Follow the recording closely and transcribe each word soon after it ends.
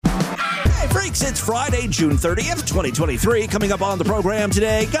Freaks, it's Friday, June 30th, 2023. Coming up on the program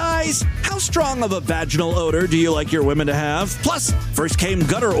today, guys, how strong of a vaginal odor do you like your women to have? Plus, first came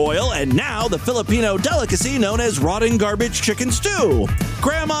gutter oil, and now the Filipino delicacy known as rotting garbage chicken stew.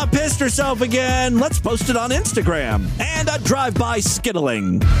 Grandma pissed herself again. Let's post it on Instagram. And a drive-by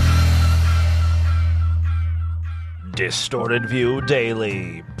skittling. Distorted View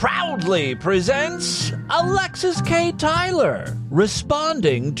Daily proudly presents Alexis K. Tyler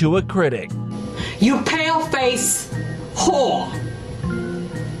responding to a critic. You pale-face whore.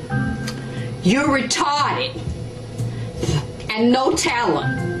 You're retarded and no talent.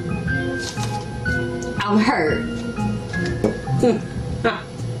 I'm hurt.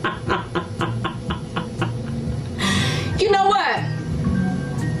 You know what?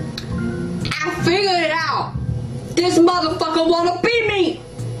 I figured it out. This motherfucker wanna be me.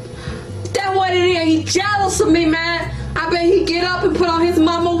 That's what it is. He jealous of me, man. I bet he get up and put on his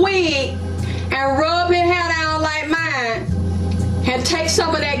mama wig and rub his hair down like mine and take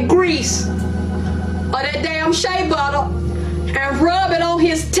some of that grease or that damn shea butter and rub it on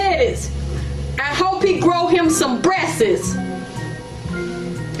his titties and hope he grow him some breasts.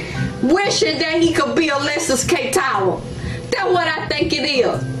 Wishing that he could be Alexis K. Tyler. That's what I think it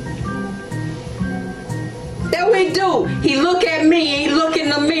is. That we do. He look at me, he look in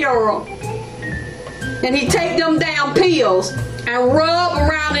the mirror, and he take them damn pills and rub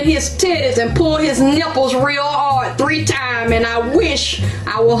around in his titties and pull his nipples real hard 3 times. And I wish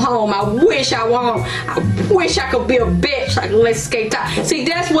I were home. I wish I were home. I wish I could be a bitch like Alexis K. Tyler. See,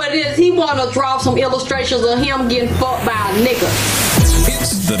 that's what it is. He want to draw some illustrations of him getting fucked by a nigga.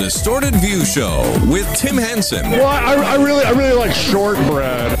 It's the Distorted View Show with Tim Henson. Well, I really like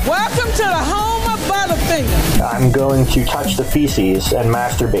shortbread. Welcome to the home of Butterfinger. I'm going to touch the feces and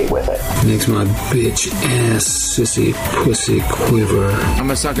masturbate with it. Makes my bitch ass sissy pussy quiver. I'm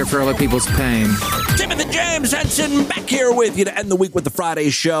a sucker for other people's pain. Timothy James Henson back here with you to end the week with the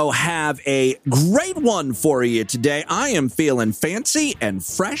Friday show. Have a great one for you today. I am feeling fancy and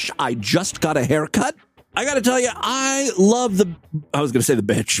fresh. I just got a haircut. I got to tell you, I was going to say the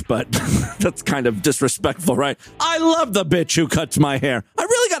bitch, but that's kind of disrespectful, right? I love the bitch who cuts my hair. I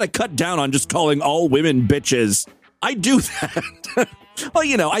really got to cut down on just calling all women bitches. I do that. Well,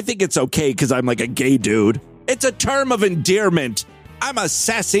 you know, I think it's okay because I'm like a gay dude. It's a term of endearment. I'm a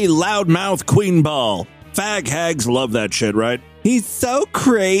sassy, loudmouth queen ball. Fag hags love that shit, right? He's so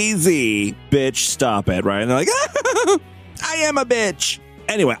crazy. Bitch, stop it, right? And they're like, I am a bitch.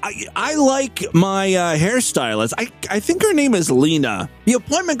 Anyway, I like my hairstylist. I think her name is Lena. The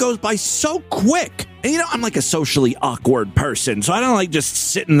appointment goes by so quick. And, you know, I'm like a socially awkward person, so I don't like just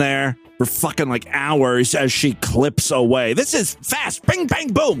sitting there for fucking like hours as she clips away. This is fast. Bing,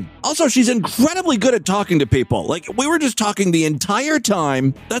 bang, boom. Also, she's incredibly good at talking to people. Like, we were just talking the entire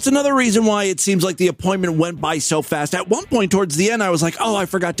time. That's another reason why it seems like the appointment went by so fast. At one point towards the end, I was like, oh, I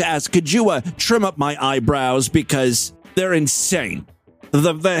forgot to ask, could you trim up my eyebrows because they're insane.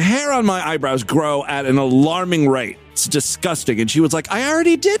 The hair on my eyebrows grow at an alarming rate. It's disgusting. And she was like, I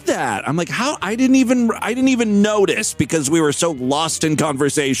already did that. I'm like, how? I didn't even notice because we were so lost in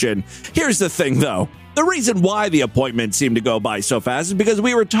conversation. Here's the thing, though. The reason why the appointment seemed to go by so fast is because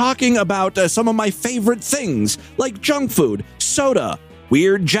we were talking about some of my favorite things, like junk food, soda,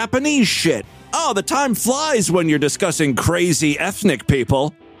 weird Japanese shit. Oh, the time flies when you're discussing crazy ethnic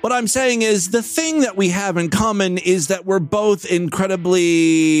people. What I'm saying is the thing that we have in common is that we're both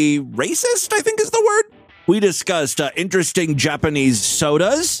incredibly racist, I think is the word. We discussed interesting Japanese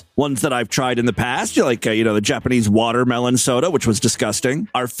sodas, ones that I've tried in the past, like, the Japanese watermelon soda, which was disgusting.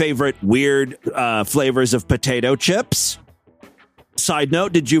 Our favorite weird flavors of potato chips. Side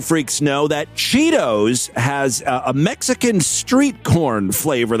note, did you freaks know that Cheetos has a Mexican street corn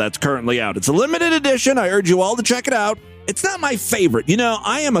flavor that's currently out? It's a limited edition. I urge you all to check it out. It's not my favorite. You know,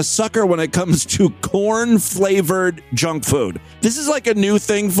 I am a sucker when it comes to corn-flavored junk food. This is like a new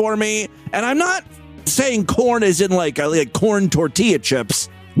thing for me, and I'm not saying corn as in like corn tortilla chips.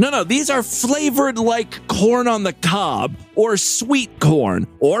 No, these are flavored like corn on the cob, or sweet corn,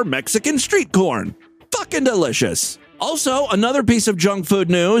 or Mexican street corn. Fucking delicious. Also, another piece of junk food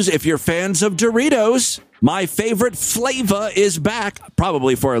news, if you're fans of Doritos, my favorite flavor is back,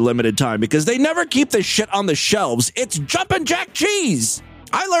 probably for a limited time, because they never keep this shit on the shelves. It's Jumpin' Jack Cheese.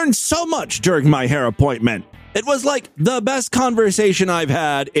 I learned so much during my hair appointment. It was like the best conversation I've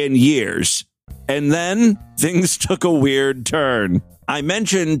had in years. And then things took a weird turn. I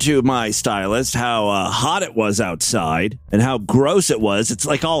mentioned to my stylist how hot it was outside and how gross it was. It's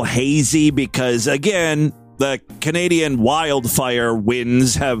like all hazy because, again, the Canadian wildfire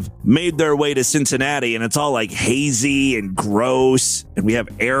winds have made their way to Cincinnati, and it's all like hazy and gross, and we have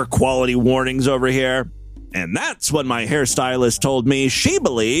air quality warnings over here. And that's when my hairstylist told me she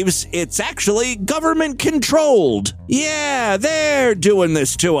believes it's actually government controlled. Yeah, they're doing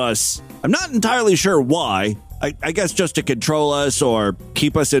this to us. I'm not entirely sure why. I guess just to control us or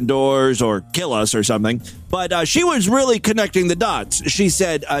keep us indoors or kill us or something. But she was really connecting the dots. She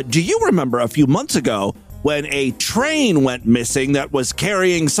said, do you remember a few months ago when a train went missing that was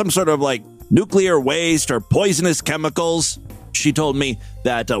carrying some sort of like nuclear waste or poisonous chemicals? She told me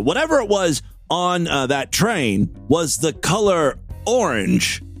that whatever it was on that train was the color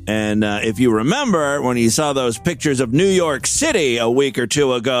orange. And if you remember when you saw those pictures of New York City a week or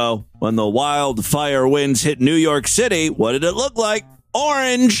two ago, when the wildfire winds hit New York City, what did it look like?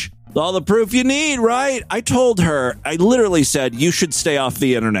 Orange. All the proof you need, right? I told her, I literally said, you should stay off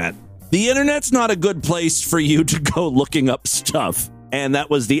the internet. The internet's not a good place for you to go looking up stuff. And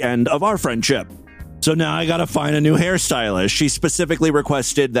that was the end of our friendship. So now I gotta find a new hairstylist. She specifically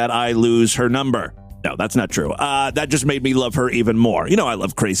requested that I lose her number. No, that's not true. That just made me love her even more. You know, I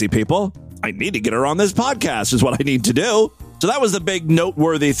love crazy people. I need to get her on this podcast is what I need to do. So that was the big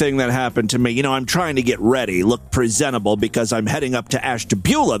noteworthy thing that happened to me. You know, I'm trying to get ready, look presentable, because I'm heading up to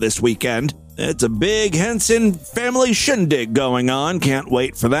Ashtabula this weekend. It's a big Henson family shindig going on. Can't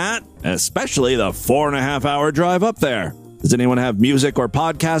wait for that, especially the 4.5-hour drive up there. Does anyone have music or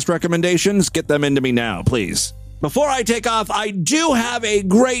podcast recommendations? Get them into me now, please. Before I take off, I do have a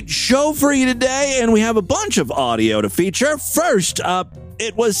great show for you today, and we have a bunch of audio to feature. First up,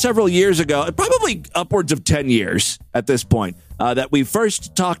 it was several years ago, probably upwards of 10 years at this point, that we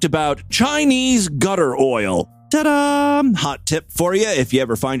first talked about Chinese gutter oil. Ta-da! Hot tip for you if you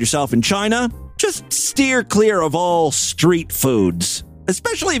ever find yourself in China. Just steer clear of all street foods,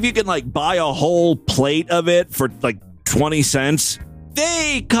 especially if you can buy a whole plate of it for 20 cents.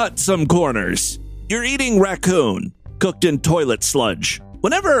 They cut some corners. You're eating raccoon cooked in toilet sludge.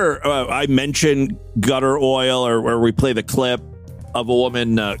 Whenever I mention gutter oil or we play the clip of a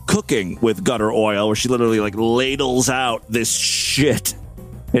woman cooking with gutter oil where she literally ladles out this shit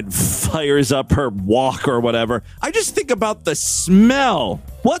and fires up her wok or whatever, I just think about the smell.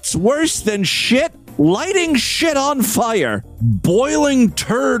 What's worse than shit? Lighting shit on fire. Boiling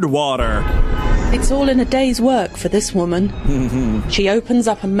turd water. It's all in a day's work for this woman. She opens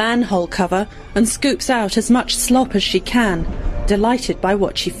up a manhole cover and scoops out as much slop as she can, delighted by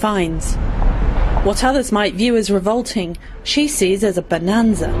what she finds. What others might view as revolting, she sees as a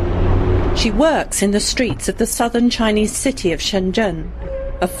bonanza. She works in the streets of the southern Chinese city of Shenzhen,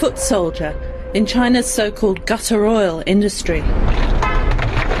 a foot soldier in China's so-called gutter oil industry.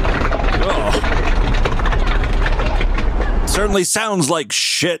 Certainly sounds like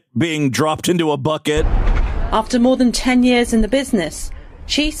shit being dropped into a bucket. After more than 10 years in the business,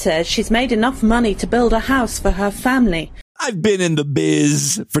 she says she's made enough money to build a house for her family. I've been in the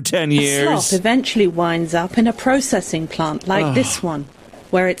biz for 10 years. The slop eventually winds up in a processing plant like this one,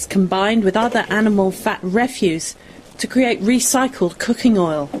 where it's combined with other animal fat refuse to create recycled cooking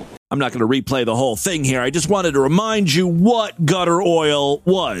oil. I'm not going to replay the whole thing here. I just wanted to remind you what gutter oil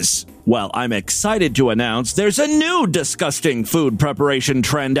was. Well, I'm excited to announce there's a new disgusting food preparation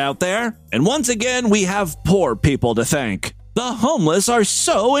trend out there. And once again, we have poor people to thank. The homeless are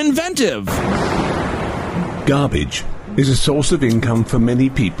so inventive. Garbage is a source of income for many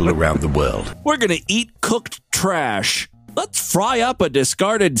people around the world. We're going to eat cooked trash. Let's fry up a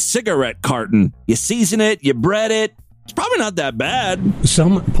discarded cigarette carton. You season it, you bread it. It's probably not that bad.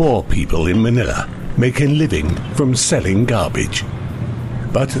 Some poor people in Manila make a living from selling garbage.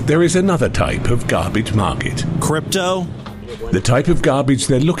 But there is another type of garbage market. Crypto? The type of garbage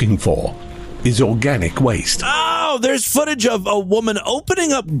they're looking for is organic waste. Oh, there's footage of a woman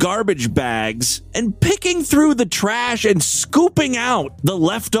opening up garbage bags and picking through the trash and scooping out the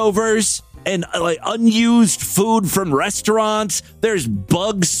leftovers and unused food from restaurants. There's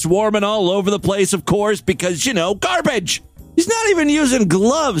bugs swarming all over the place, of course, because, garbage. She's not even using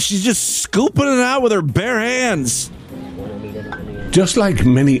gloves. She's just scooping it out with her bare hands. Just like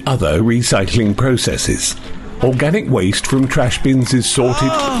many other recycling processes, organic waste from trash bins is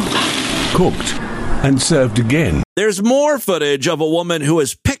sorted, cooked, and served again. There's more footage of a woman who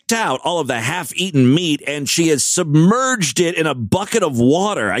has picked out all of the half-eaten meat and she has submerged it in a bucket of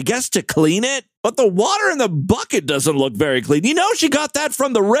water, I guess to clean it. But the water in the bucket doesn't look very clean. She got that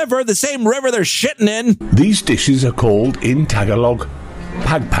from the river, the same river they're shitting in. These dishes are called in Tagalog,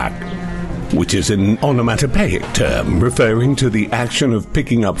 pagpag, which is an onomatopoeic term referring to the action of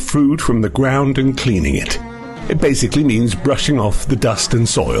picking up food from the ground and cleaning it. It basically means brushing off the dust and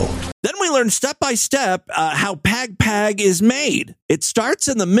soil. Then we learned learn step by step how Pag Pag is made. It starts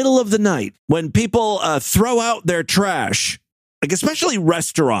in the middle of the night when people throw out their trash, like especially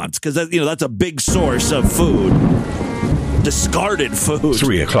restaurants, because that's a big source of food. Discarded food.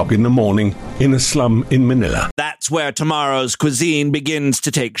 3 o'clock in the morning in a slum in Manila. That's where tomorrow's cuisine begins to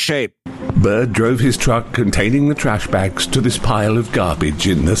take shape. Bird drove his truck containing the trash bags to this pile of garbage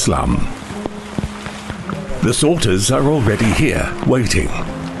in the slum. The sorters are already here, waiting.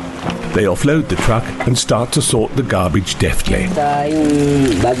 They offload the truck and start to sort the garbage deftly.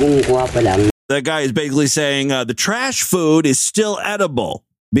 The guy is basically saying the trash food is still edible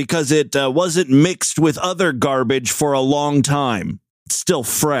because it wasn't mixed with other garbage for a long time. It's still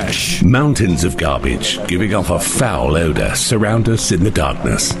fresh. Mountains of garbage, giving off a foul odor, surround us in the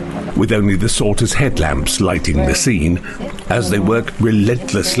darkness, with only the sorters' headlamps lighting the scene as they work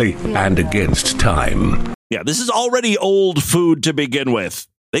relentlessly and against time. Yeah, this is already old food to begin with.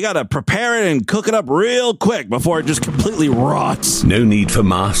 They gotta prepare it and cook it up real quick before it just completely rots. No need for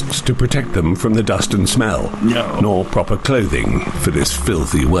masks to protect them from the dust and smell. No. Nor proper clothing for this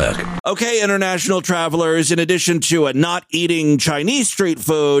filthy work. Okay, international travelers, in addition to not eating Chinese street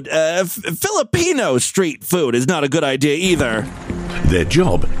food, Filipino street food is not a good idea either. Their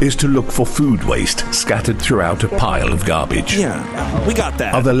job is to look for food waste scattered throughout a pile of garbage. Yeah, we got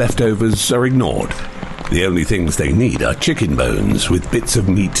that. Other leftovers are ignored. The only things they need are chicken bones with bits of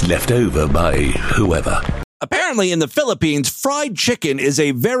meat left over by whoever. Apparently in the Philippines, fried chicken is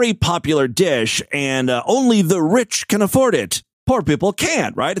a very popular dish, and only the rich can afford it. Poor people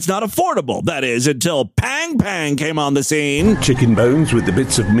can't, right? It's not affordable. That is, until Pang Pang came on the scene. Chicken bones with the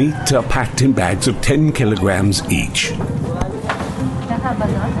bits of meat are packed in bags of 10 kilograms each.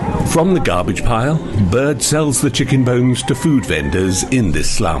 From the garbage pile, Bird sells the chicken bones to food vendors in this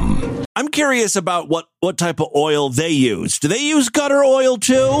slum. I'm curious about what type of oil they use. Do they use gutter oil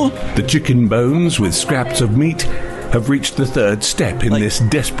too? The chicken bones with scraps of meat have reached the third step in this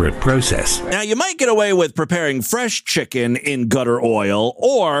desperate process. Now, you might get away with preparing fresh chicken in gutter oil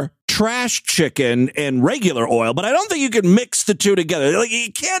or trash chicken in regular oil, but I don't think you can mix the two together. Like,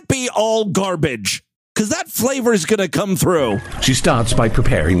 it can't be all garbage, because that flavor is going to come through. She starts by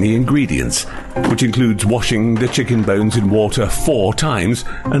preparing the ingredients, which includes washing the chicken bones in water 4 times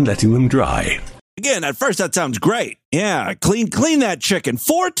and letting them dry. Again, at first that sounds great. Yeah, clean that chicken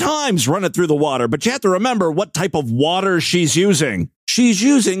 4 times, run it through the water. But you have to remember what type of water she's using. She's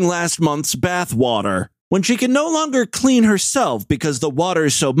using last month's bath water. When she can no longer clean herself because the water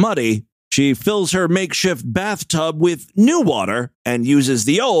is so muddy, she fills her makeshift bathtub with new water and uses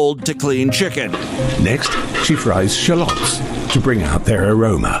the old to clean chicken. Next, she fries shallots to bring out their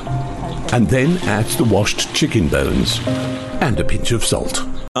aroma, and then adds the washed chicken bones and a pinch of salt.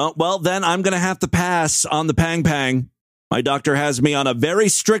 Oh, well, then I'm going to have to pass on the Pang Pang. My doctor has me on a very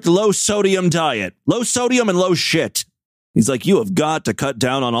strict low-sodium diet. Low sodium and low shit. He's like, you have got to cut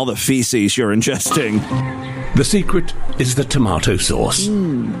down on all the feces you're ingesting. The secret is the tomato sauce.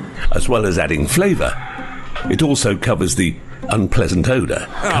 As well as adding flavor, it also covers the unpleasant odor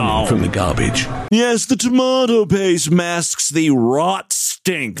coming from the garbage. Yes, the tomato paste masks the rot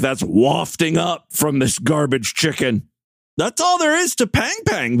stink that's wafting up from this garbage chicken. That's all there is to Pang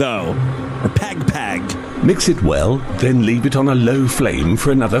Pang, though. Or Pag Pag. Mix it well, then leave it on a low flame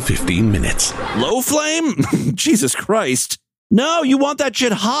for another 15 minutes. Low flame? Jesus Christ. No, you want that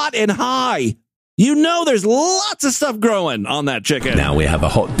shit hot and high. You know there's lots of stuff growing on that chicken. Now we have a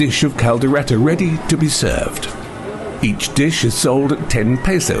hot dish of caldereta ready to be served. Each dish is sold at 10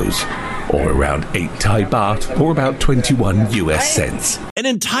 pesos, or around 8 Thai baht, or about 21 US cents. An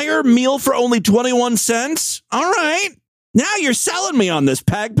entire meal for only 21 cents? All right. Now you're selling me on this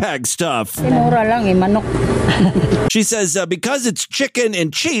Pag Pag stuff. She says because it's chicken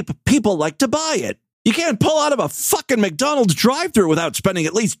and cheap, people like to buy it. You can't pull out of a fucking McDonald's drive-thru without spending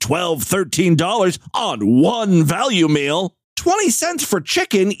at least $12, $13 on one value meal. 20 cents for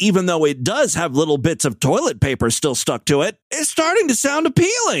chicken, even though it does have little bits of toilet paper still stuck to it, is starting to sound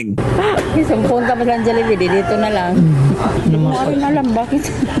appealing.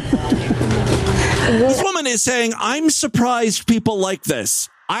 This woman is saying, I'm surprised people like this.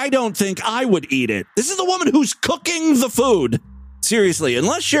 I don't think I would eat it. This is the woman who's cooking the food. Seriously,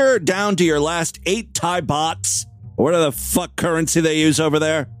 unless you're down to your last 8 Thai bahts, or whatever the fuck currency they use over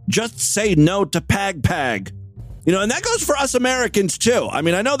there, just say no to Pag Pag. You know, and that goes for us Americans, too. I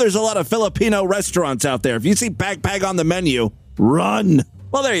mean, I know there's a lot of Filipino restaurants out there. If you see Pag Pag on the menu, run.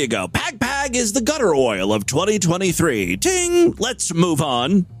 Well, there you go. Pag Pag is the gutter oil of 2023. Ting! Let's move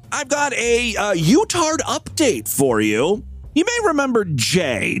on. I've got a Utard update for you. You may remember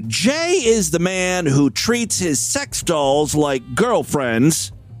Jay. Jay is the man who treats his sex dolls like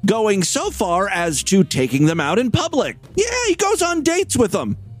girlfriends going so far as to taking them out in public. Yeah, he goes on dates with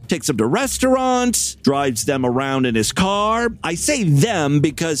them. Takes them to restaurants, drives them around in his car. I say them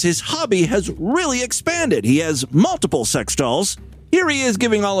because his hobby has really expanded. He has multiple sex dolls. Here he is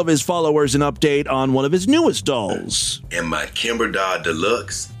giving all of his followers an update on one of his newest dolls. And my Kimber Doll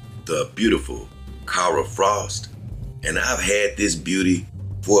Deluxe, the beautiful Cara Frost. And I've had this beauty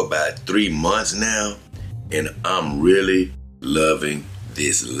for about 3 months now. And I'm really loving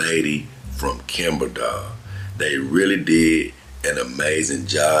this lady from Kimber Doll. They really did an amazing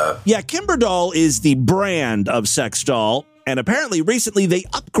job. Yeah, Kimber Doll is the brand of sex doll, and apparently recently they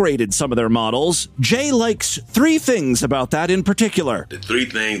upgraded some of their models. Jay likes 3 things about that in particular. The 3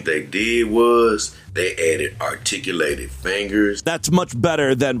 things they did was they added articulated fingers. That's much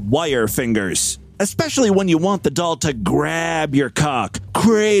better than wire fingers, especially when you want the doll to grab your cock,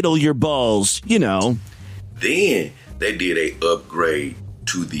 cradle your balls, you know. Then they did a upgrade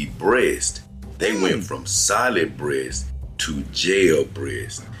to the breast. They went from solid breast to gel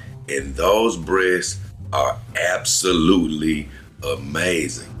breast, and those breasts are absolutely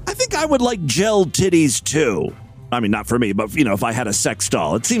amazing. I think I would like gel titties too. I mean, not for me, but you know, if I had a sex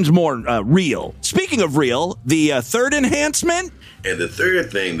doll, it seems more real. Speaking of real, the third enhancement. And the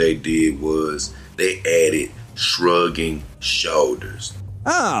third thing they did was they added shrugging shoulders.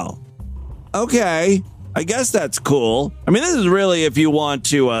 Oh, okay. I guess that's cool. I mean, this is really if you want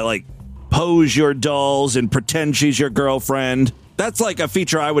to like pose your dolls and pretend she's your girlfriend. That's like a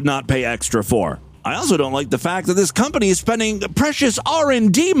feature I would not pay extra for. I also don't like the fact that this company is spending precious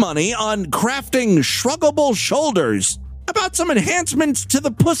R&D money on crafting shruggable shoulders. About some enhancements to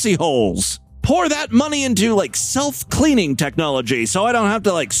the pussy holes. Pour that money into like self-cleaning technology so I don't have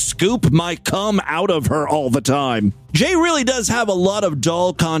to like scoop my cum out of her all the time. Jay really does have a lot of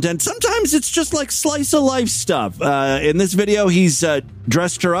doll content. Sometimes it's just like slice of life stuff. In this video, he's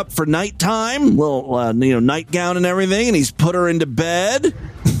dressed her up for nighttime, little nightgown and everything, and he's put her into bed.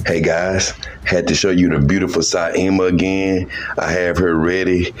 Hey guys, had to show you the beautiful Saima again. I have her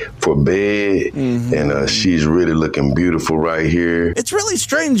ready for bed, and she's really looking beautiful right here. It's really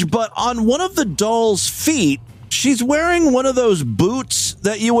strange, but on one of the doll's feet, she's wearing one of those boots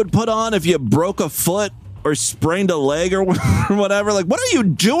that you would put on if you broke a foot or sprained a leg or whatever. Like, what are you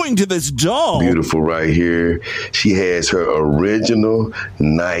doing to this doll? Beautiful right here. She has her original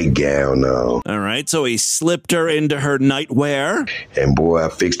nightgown on. All right, so he slipped her into her nightwear. And boy, I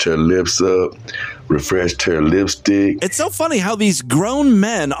fixed her lips up, refreshed her lipstick. It's so funny how these grown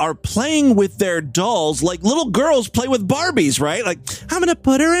men are playing with their dolls like little girls play with Barbies, right? Like, I'm going to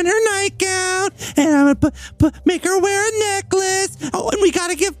put her in her nightgown, and I'm going to make her wear a necklace. Oh, and we got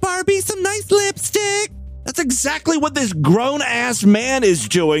to give Barbie some nice lipstick. That's exactly what this grown-ass man is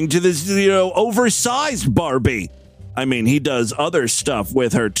doing to this, oversized Barbie. I mean, he does other stuff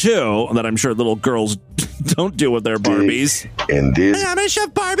with her, too, that I'm sure little girls don't do with their Barbies. And this... I'm gonna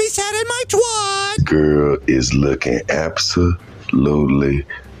shove Barbie's head in my twat! Girl is looking absolutely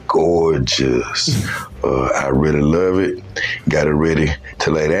gorgeous. I really love it. Got it ready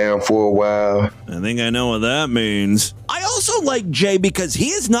to lay down for a while. I think I know what that means. I also like Jay because he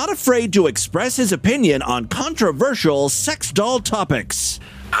is not afraid to express his opinion on controversial sex doll topics.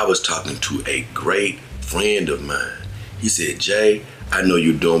 I was talking to a great friend of mine. He said, Jay, I know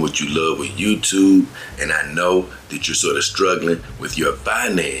you're doing what you love with YouTube, and I know that you're sort of struggling with your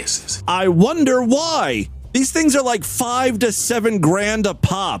finances. I wonder why. These things are like $5 to $7 grand a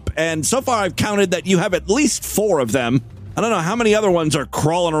pop, and so far I've counted that you have at least 4 of them. I don't know how many other ones are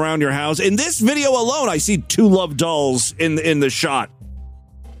crawling around your house. In this video alone, I see 2 love dolls in the shot.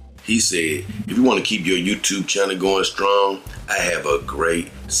 He said, if you want to keep your YouTube channel going strong, I have a great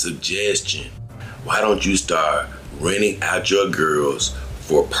suggestion. Why don't you start renting out your girls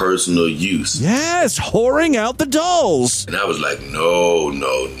for personal use? Yes, whoring out the dolls. And I was like, no.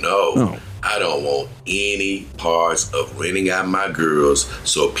 Oh. I don't want any parts of renting out my girls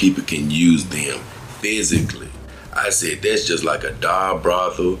so people can use them physically. I said, that's just like a doll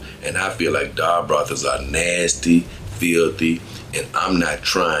brothel, and I feel like doll brothels are nasty, filthy, and I'm not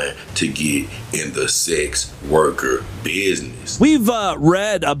trying to get in the sex worker business. We've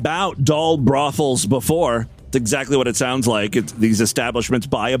read about doll brothels before. It's exactly what it sounds like. These establishments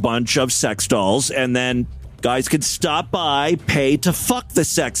buy a bunch of sex dolls, and then guys could stop by, pay to fuck the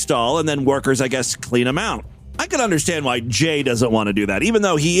sex doll, and then workers, I guess, clean them out. I can understand why Jay doesn't want to do that, even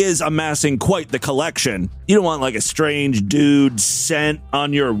though he is amassing quite the collection. You don't want like a strange dude scent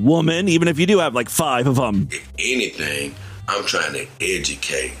on your woman, even if you do have like 5 of them. If anything, I'm trying to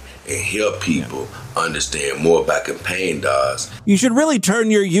educate and help people understand more about companion dogs. You should really turn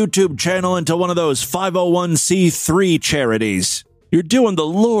your YouTube channel into one of those 501c3 charities. You're doing the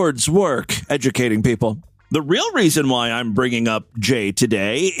Lord's work, educating people. The real reason why I'm bringing up Jay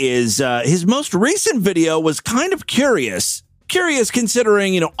today is his most recent video was kind of curious. Curious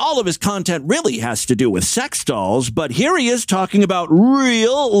considering, all of his content really has to do with sex dolls, but here he is talking about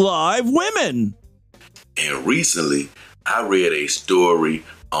real live women. And recently, I read a story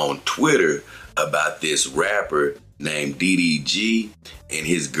on Twitter about this rapper named DDG and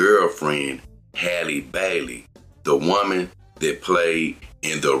his girlfriend, Halle Bailey, the woman that played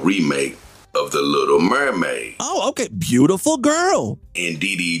in the remake of The Little Mermaid. Oh, okay. Beautiful girl. And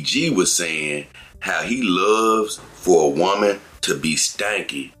DDG was saying how he loves for a woman to be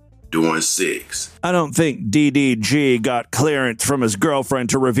stanky during sex. I don't think DDG got clearance from his girlfriend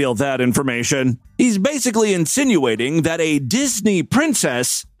to reveal that information. He's basically insinuating that a Disney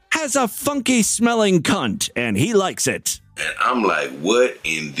princess has a funky smelling cunt and he likes it. And I'm like, what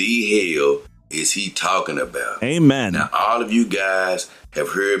in the hell is he talking about? Amen. Now, all of you guys have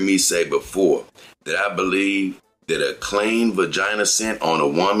heard me say before that I believe that a clean vagina scent on a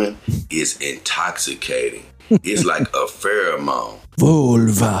woman is intoxicating. It's like a pheromone.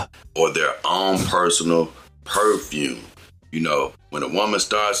 Vulva. Or their own personal perfume. When a woman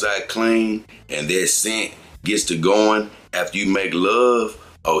starts out clean and their scent gets to going after you make love,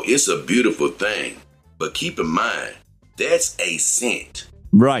 it's a beautiful thing. But keep in mind, that's a scent.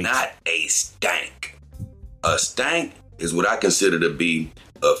 Right. Not a stank. A stank is what I consider to be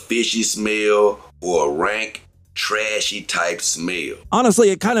a fishy smell or a rank, trashy type smell. Honestly,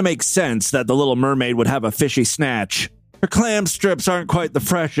 it kind of makes sense that the Little Mermaid would have a fishy snatch. Her clam strips aren't quite the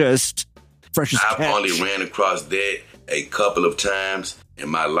freshest. I've only ran across that a couple of times in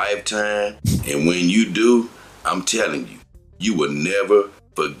my lifetime. And when you do, I'm telling you, you will never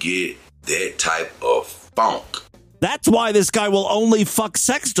forget that type of funk. That's why this guy will only fuck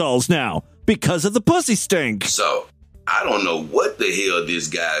sex dolls now, because of the pussy stink. So, I don't know what the hell this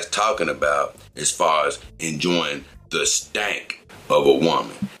guy is talking about as far as enjoying the stank of a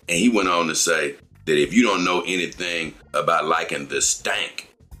woman. And he went on to say that if you don't know anything about liking the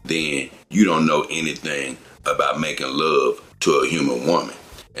stank, then you don't know anything about making love to a human woman.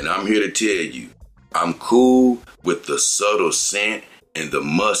 And I'm here to tell you, I'm cool with the subtle scent and the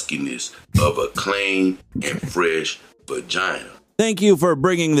muskiness of a clean and fresh vagina. Thank you for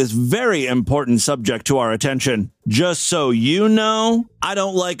bringing this very important subject to our attention. Just so you know, I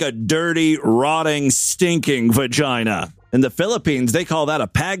don't like a dirty, rotting, stinking vagina. In the Philippines, they call that a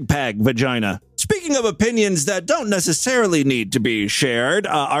pag-pag vagina. Speaking of opinions that don't necessarily need to be shared,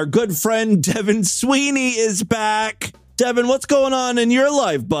 our good friend Devin Sweeney is back. Devin, what's going on in your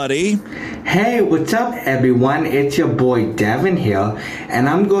life, buddy? Hey, what's up, everyone? It's your boy Devin here, and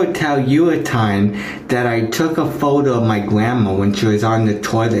I'm going to tell you a time that I took a photo of my grandma when she was on the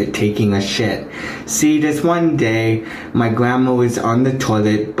toilet taking a shit. See, this one day, my grandma was on the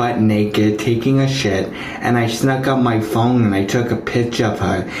toilet, butt naked, taking a shit, and I snuck up my phone and I took a picture of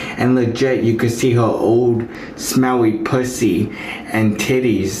her, and legit, you could see her old, smelly pussy and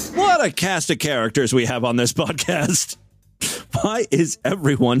titties. What a cast of characters we have on this podcast. Why is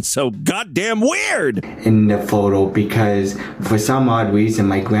everyone so goddamn weird? In the photo, because for some odd reason,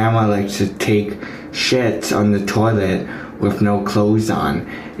 my grandma likes to take shits on the toilet with no clothes on.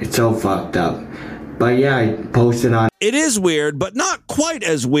 It's so fucked up. But yeah, I posted on. It is weird, but not quite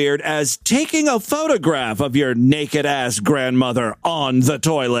as weird as taking a photograph of your naked ass grandmother on the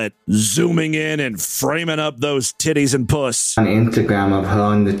toilet, zooming in and framing up those titties and puss. On Instagram of her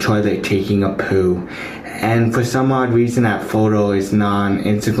on the toilet taking a poo. And for some odd reason, that photo is not on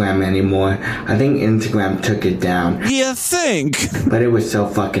Instagram anymore. I think Instagram took it down. You think? But it was so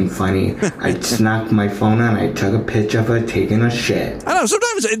fucking funny. I snuck my phone out and I took a picture of her taking a shit. I don't know,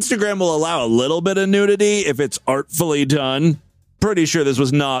 sometimes Instagram will allow a little bit of nudity if it's artfully done. Pretty sure this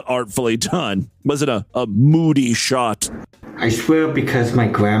was not artfully done. Was it a moody shot? I swear because my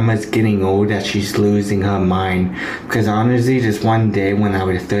grandma's getting old that she's losing her mind. Because honestly, just one day when I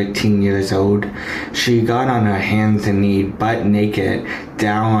was 13 years old, she got on her hands and knees, butt naked,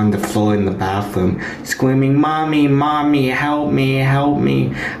 down on the floor in the bathroom, screaming, "Mommy, Mommy, help me, help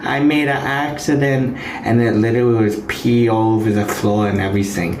me. I made an accident." And it literally was pee all over the floor and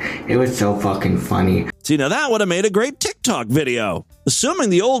everything. It was so fucking funny. See, now that would have made a great TikTok video. Assuming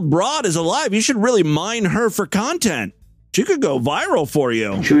the old broad is alive, you should really mine her for content. She could go viral for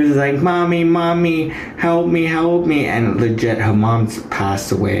you. She was like, Mommy, help me. And legit, her mom's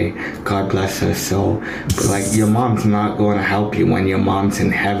passed away. God bless her soul. But like, your mom's not going to help you when your mom's in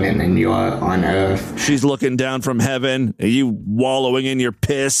heaven and you're on earth. She's looking down from heaven. Are you wallowing in your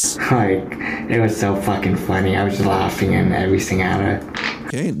piss? Like, it was so fucking funny. I was laughing and everything at her.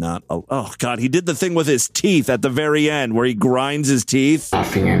 Okay, oh God, he did the thing with his teeth at the very end where he grinds his teeth.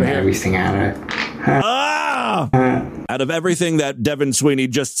 Laughing and everything at her. Out of everything that Devin Sweeney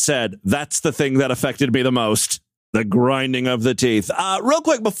just said, that's the thing that affected me the most. The grinding of the teeth. Real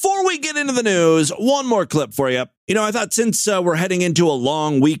quick, before we get into the news, one more clip for you. You know, I thought since we're heading into a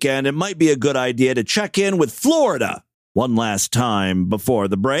long weekend, it might be a good idea to check in with Florida one last time before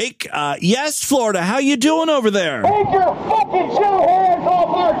the break. Yes, Florida, how you doing over there? Take your fucking two hands off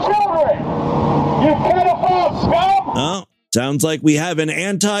our children! You pedophile scum! Oh, sounds like we have an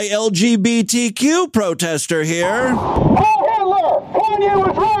anti-LGBTQ protester here. Oh, Hitler! Kanye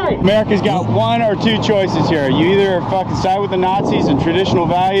was right! America's got one or two choices here. You either fucking side with the Nazis and traditional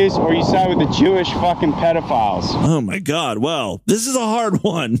values, or you side with the Jewish fucking pedophiles. Oh my God, well, this is a hard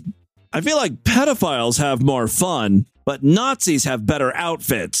one. I feel like pedophiles have more fun, but Nazis have better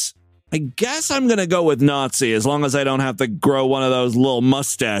outfits. I guess I'm going to go with Nazi as long as I don't have to grow one of those little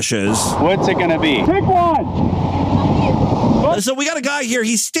mustaches. What's it going to be? Pick one! So we got a guy here.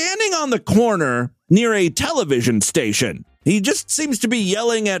 He's standing on the corner near a television station. He just seems to be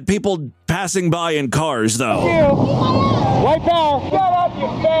yelling at people passing by in cars, though. White power! Shut up, you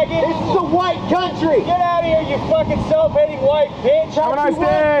faggot! This is a white country! Get out of here, you fucking self-hating white bitch! Have a nice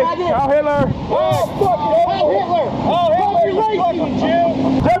day! Heil Hitler! Oh, fucking Hitler! Oh, Hitler! You fucking Jew!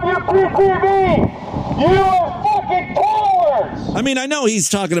 WPTV! You are fucking cowards! I mean, I know he's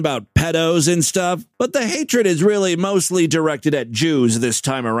talking about pedos and stuff, but the hatred is really mostly directed at Jews this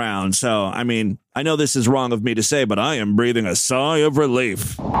time around. So, I mean, I know this is wrong of me to say, but I am breathing a sigh of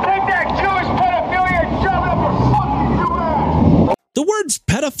relief. Take that Jewish pedophilia and shove it up your fucking ass! The words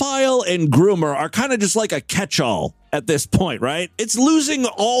pedophile and groomer are kind of just like a catch-all at this point, right? It's losing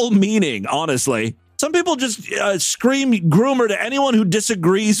all meaning, honestly. Some people just scream groomer to anyone who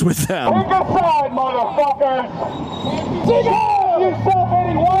disagrees with them. Take a side, motherfuckers! Dig out, you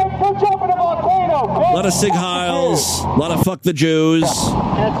self-hating white! Go jump in a volcano, bitch! A lot of sig heils, a lot of fuck the Jews.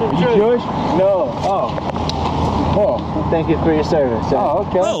 Are you Jewish? No. Oh, thank you for your service. Oh,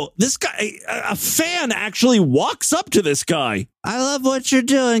 okay. Oh, this guy, a fan actually walks up to this guy. I love what you're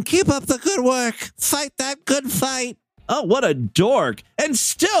doing. Keep up the good work. Fight that good fight. Oh, what a dork. And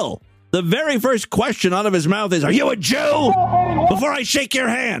still, the very first question out of his mouth is, are you a Jew? Before I shake your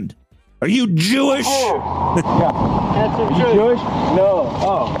hand. Are you Jewish? Are you Jewish? No.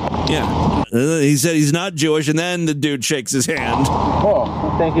 Oh. Yeah. He said he's not Jewish, and then the dude shakes his hand.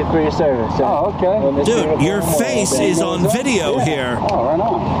 Oh, thank you for your service. Oh, okay. Dude, your face is on video here. Oh, right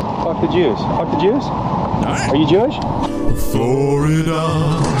on. Fuck the Jews. Fuck the Jews? All right. Are you Jewish?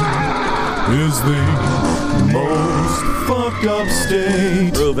 Florida is the most fucked up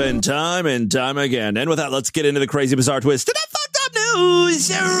state. Proven time and time again. And with that, let's get into the crazy, bizarre twist to the fucked up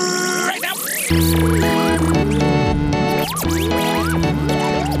news right now.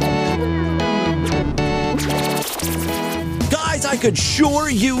 Guys, I could sure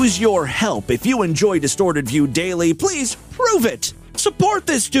use your help. If you enjoy Distorted View Daily, please prove it. Support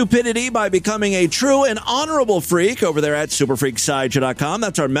this stupidity by becoming a true and honorable freak over there at superfreaksideshow.com.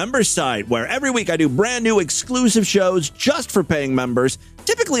 That's our member site, where every week I do brand new exclusive shows just for paying members,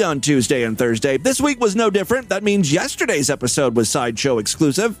 typically on Tuesday and Thursday. This week was no different. That means yesterday's episode was Sideshow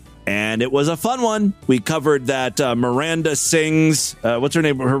exclusive, and it was a fun one. We covered that Miranda Sings, what's her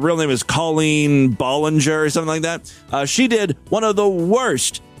name? Her real name is Colleen Bollinger or something like that. She did one of the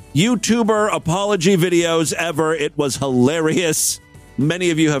worst YouTuber apology videos ever. It was hilarious. Many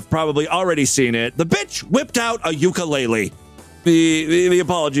of you have probably already seen it. The bitch whipped out a ukulele. The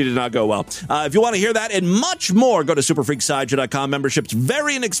apology did not go well. If you want to hear that and much more, go to superfreaksideshow.com. Membership's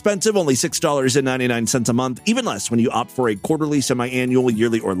very inexpensive, only $6.99 a month, even less when you opt for a quarterly, semi-annual,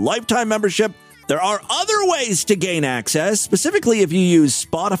 yearly, or lifetime membership. There are other ways to gain access, specifically if you use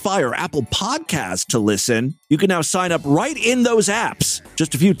Spotify or Apple Podcasts to listen. You can now sign up right in those apps.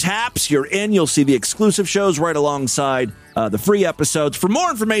 Just a few taps, you're in. You'll see the exclusive shows right alongside the free episodes. For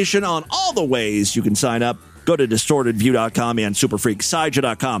more information on all the ways you can sign up, go to distortedview.com and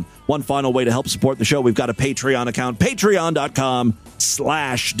superfreaksideshow.com. One final way to help support the show, we've got a Patreon account,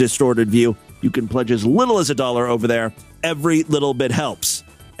 patreon.com/distortedview. You can pledge as little as $1 over there. Every little bit helps.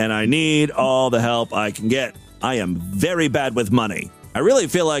 And I need all the help I can get. I am very bad with money. I really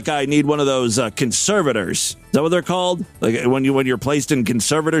feel like I need one of those conservators. Is that what they're called? Like when you're placed in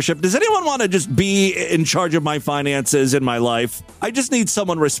conservatorship? Does anyone want to just be in charge of my finances in my life? I just need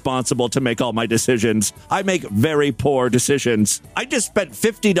someone responsible to make all my decisions. I make very poor decisions. I just spent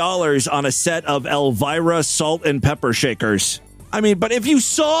 $50 on a set of Elvira salt and pepper shakers. I mean, but if you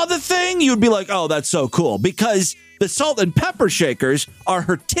saw the thing, you'd be like, oh, that's so cool. Because the salt and pepper shakers are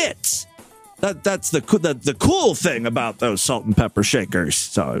her tits. That's the cool thing about those salt and pepper shakers.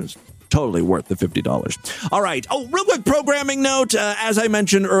 So it was totally worth the $50. All right. Oh, real quick programming note. As I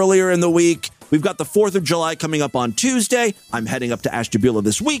mentioned earlier in the week, we've got the 4th of July coming up on Tuesday. I'm heading up to Ashtabula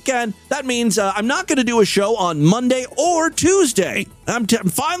this weekend. That means I'm not going to do a show on Monday or Tuesday. I'm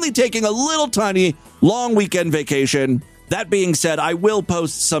finally taking a little tiny long weekend vacation. That being said, I will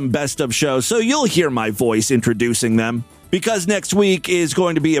post some best of shows, so you'll hear my voice introducing them. Because next week is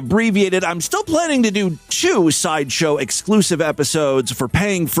going to be abbreviated, I'm still planning to do 2 Sideshow exclusive episodes for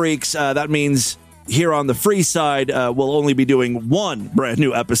paying freaks. That means here on the free side, we'll only be doing 1 brand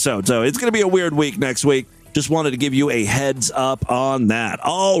new episode. So it's going to be a weird week next week. Just wanted to give you a heads up on that.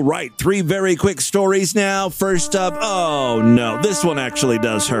 All right, 3 very quick stories now. First up, oh no, this one actually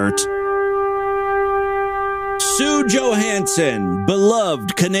does hurt. Sue Johansson,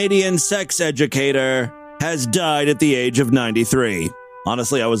 beloved Canadian sex educator, has died at the age of 93.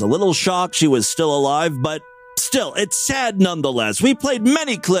 Honestly, I was a little shocked she was still alive, but still, it's sad nonetheless. We played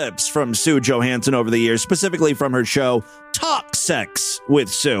many clips from Sue Johansson over the years, specifically from her show Talk Sex with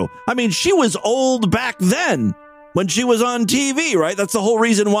Sue. I mean, she was old back then when she was on TV, right? That's the whole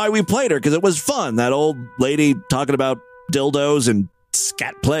reason why we played her, because it was fun. That old lady talking about dildos and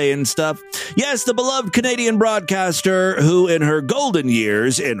scat play and stuff. Yes, the beloved Canadian broadcaster who in her golden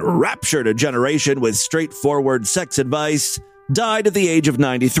years enraptured a generation with straightforward sex advice died at the age of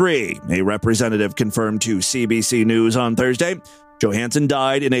 93. A representative confirmed to CBC News on Thursday. Johansson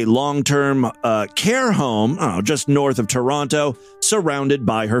died in a long-term care home just north of Toronto, surrounded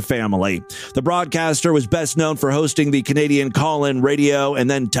by her family. The broadcaster was best known for hosting the Canadian call-in radio and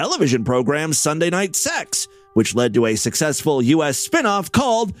then television program Sunday Night Sex, which led to a successful U.S. spin-off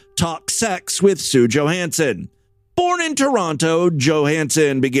called Talk Sex with Sue Johansson. Born in Toronto,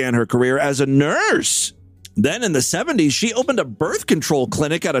 Johansson began her career as a nurse. Then in the 70s, she opened a birth control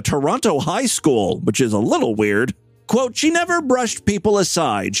clinic at a Toronto high school, which is a little weird. Quote, she never brushed people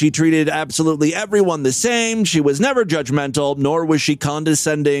aside. She treated absolutely everyone the same. She was never judgmental, nor was she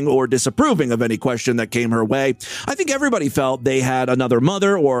condescending or disapproving of any question that came her way. I think everybody felt they had another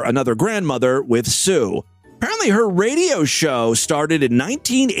mother or another grandmother with Sue. Apparently, her radio show started in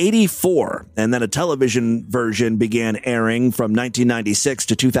 1984, and then a television version began airing from 1996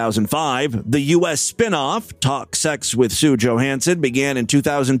 to 2005. The U.S. spin-off, Talk Sex with Sue Johansson, began in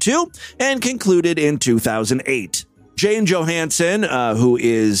 2002 and concluded in 2008. Jane Johansson, who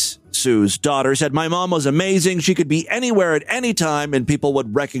is Sue's daughter, said, "My mom was amazing. She could be anywhere at any time, and people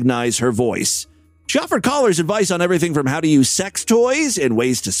would recognize her voice." She offered callers advice on everything from how to use sex toys and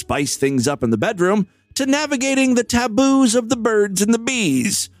ways to spice things up in the bedroom to navigating the taboos of the birds and the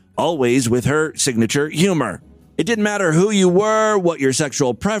bees, always with her signature humor. It didn't matter who you were, what your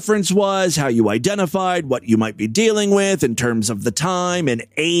sexual preference was, how you identified, what you might be dealing with in terms of the time and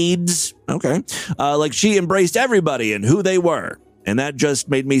AIDS. Okay. Like she embraced everybody and who they were. And that just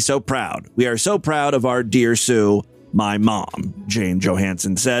made me so proud. We are so proud of our dear Sue, my mom, Jane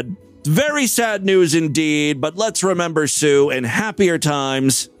Johansson said. Very sad news indeed, but let's remember Sue in happier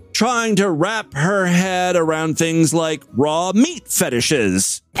times, trying to wrap her head around things like raw meat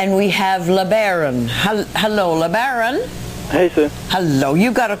fetishes. And we have LeBaron. Hello, LeBaron. Hey, Sue. Hello,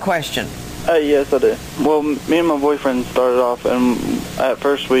 you got a question? Yes, I do. Well, me and my boyfriend started off, and at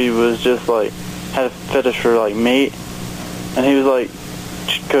first we was just like, had a fetish for like meat, and he was like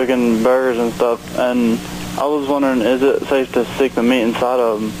cooking burgers and stuff, and I was wondering, is it safe to stick the meat inside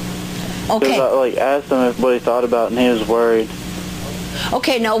of him? Okay. Because I like asked him what he thought about it, and he was worried.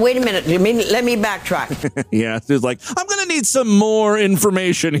 Okay, now wait a minute. Let me backtrack. Yeah, Sue's like, I'm going to need some more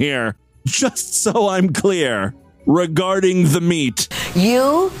information here, just so I'm clear regarding the meat.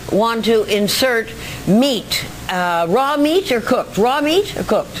 You want to insert meat, raw meat or cooked? Raw meat or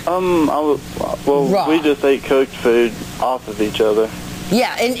cooked? Raw. We just ate cooked food off of each other.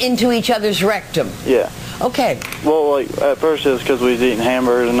 Yeah, into each other's rectum. Yeah. Okay. Well, like, at first it was because we was eating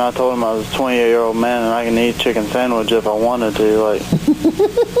hamburgers, and I told him I was a 28-year-old man and I can eat chicken sandwich if I wanted to, like,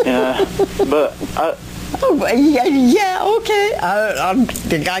 you know. But I... Oh, yeah, okay. I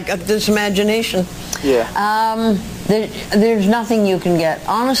think I got this imagination. Yeah. There's nothing you can get.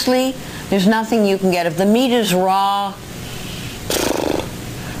 Honestly, there's nothing you can get. If the meat is raw...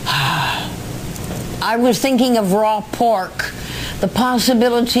 I was thinking of raw pork. the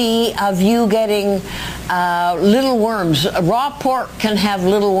possibility of you getting little worms. Raw pork can have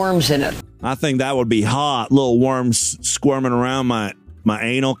little worms in it. I think that would be hot. Little worms squirming around my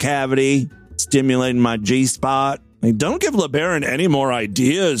anal cavity, stimulating my G-spot. Like, don't give LeBaron any more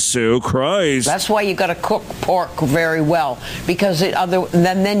ideas, Sue. Christ. That's why you got to cook pork very well, because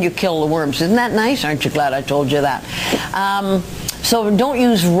then you kill the worms. Isn't that nice? Aren't you glad I told you that? So don't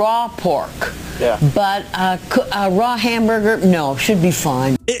use raw pork. Yeah. But a raw hamburger, no, should be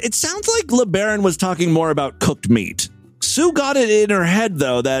fine. It sounds like LeBaron was talking more about cooked meat. Sue got it in her head,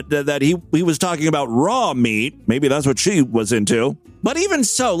 though, that he was talking about raw meat. Maybe that's what she was into. But even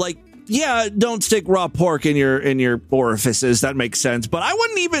so, like, yeah, don't stick raw pork in your orifices. That makes sense. But I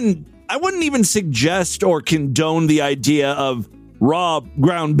wouldn't even suggest or condone the idea of raw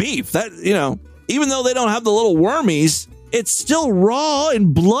ground beef. That, you know, even though they don't have the little wormies, it's still raw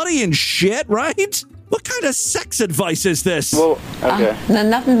and bloody and shit, right? What kind of sex advice is this? Well, okay.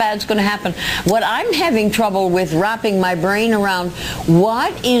 Nothing bad's going to happen. What I'm having trouble with wrapping my brain around,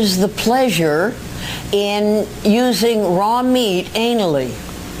 what is the pleasure in using raw meat anally?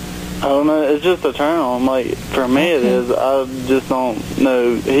 I don't know. It's just a turn on. Like, for me it is. I just don't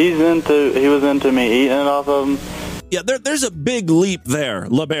know. He was into me eating it off of him. Yeah, there's a big leap there,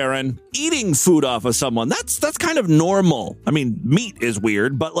 LeBaron. Eating food off of someone, that's kind of normal. I mean, meat is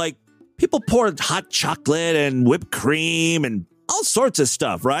weird, but like, people pour hot chocolate and whipped cream and all sorts of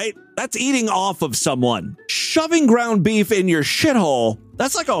stuff, right? That's eating off of someone. Shoving ground beef in your shithole,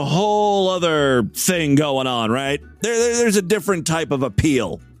 that's like a whole other thing going on, right? There's a different type of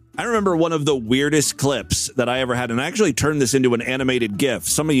appeal. I remember one of the weirdest clips that I ever had, and I actually turned this into an animated GIF.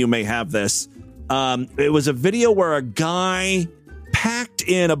 Some of you may have this. It was a video where a guy packed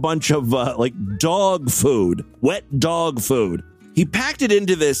in a bunch of like dog food, wet dog food. He packed it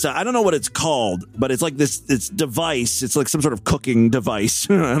into this, I don't know what it's called, but it's like this device. It's like some sort of cooking device.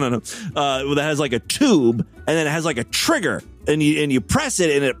 I don't know. That has like a tube, and then it has like a trigger, and you press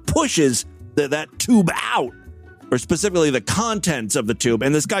it, and it pushes that tube out, or specifically the contents of the tube.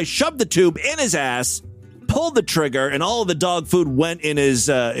 And this guy shoved the tube in his ass, pulled the trigger, and all of the dog food went in his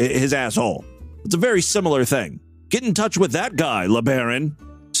asshole. It's a very similar thing. Get in touch with that guy, LeBaron.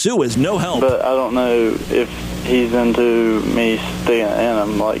 Sue is no help. But I don't know if he's into me sticking it in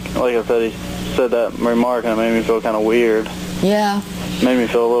him. Like I said, he said that remark and it made me feel kind of weird. Yeah. Made me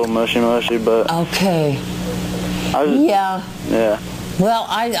feel a little mushy, but... Okay. Yeah. Well,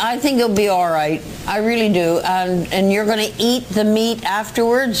 I think it'll be all right. I really do. And you're going to eat the meat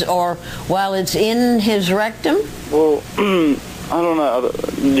afterwards or while it's in his rectum? Well, I don't know.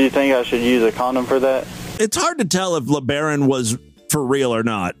 Do you think I should use a condom for that? It's hard to tell if LeBaron was for real or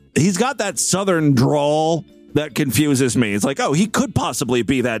not. He's got that southern drawl that confuses me. It's like, oh, he could possibly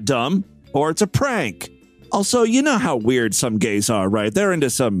be that dumb, or it's a prank. Also, you know how weird some gays are, right? They're into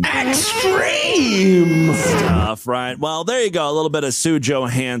some extreme stuff, right? Well, there you go. A little bit of Sue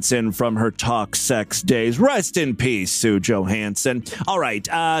Johansson from her talk sex days. Rest in peace, Sue Johansson. All right,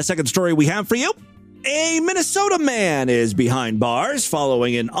 second story we have for you. A Minnesota man is behind bars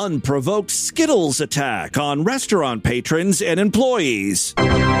following an unprovoked Skittles attack on restaurant patrons and employees. He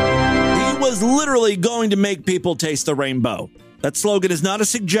was literally going to make people taste the rainbow. That slogan is not a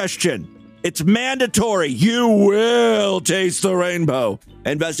suggestion. It's mandatory. You will taste the rainbow.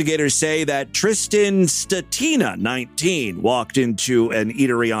 Investigators say that Tristan Statina, 19, walked into an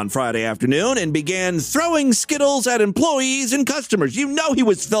eatery on Friday afternoon and began throwing Skittles at employees and customers. You know he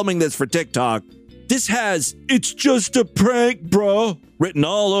was filming this for TikTok. This has, "It's just a prank, bro," written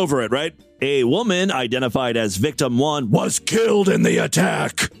all over it, right? A woman identified as victim 1 was killed in the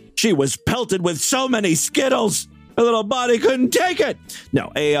attack. She was pelted with so many Skittles, her little body couldn't take it.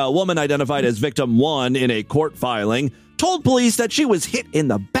 No, a woman identified as victim 1 in a court filing told police that she was hit in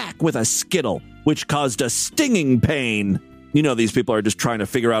the back with a Skittle, which caused a stinging pain. You know, these people are just trying to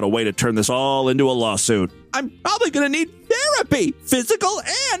figure out a way to turn this all into a lawsuit. I'm probably going to need therapy, physical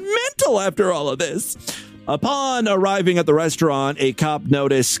and mental, after all of this. Upon arriving at the restaurant, a cop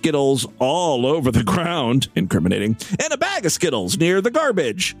noticed Skittles all over the ground, incriminating, and a bag of Skittles near the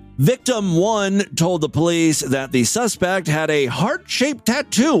garbage. Victim 1 told the police that the suspect had a heart-shaped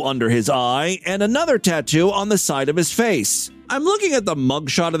tattoo under his eye and another tattoo on the side of his face. I'm looking at the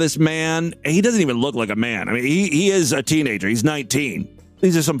mugshot of this man. He doesn't even look like a man. I mean, he is a teenager. He's 19.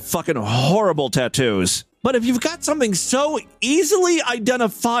 These are some fucking horrible tattoos. But if you've got something so easily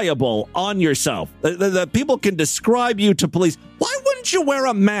identifiable on yourself that people can describe you to police, why wouldn't you wear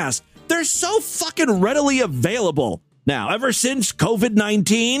a mask? They're so fucking readily available. Now, ever since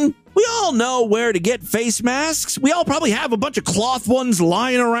COVID-19, We all know where to get face masks. We all probably have a bunch of cloth ones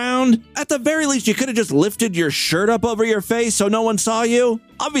lying around. At the very least, you could have just lifted your shirt up over your face so no one saw you.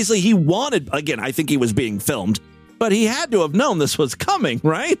 Obviously, he wanted, again, I think he was being filmed, but he had to have known this was coming,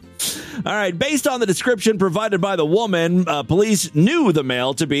 right? All right, based on the description provided by the woman, police knew the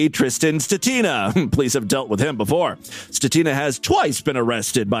male to be Tristan Stetina. Police have dealt with him before. Stetina has twice been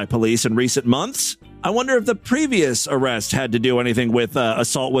arrested by police in recent months. I wonder if the previous arrest had to do anything with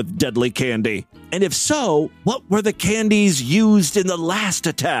assault with deadly candy. And if so, what were the candies used in the last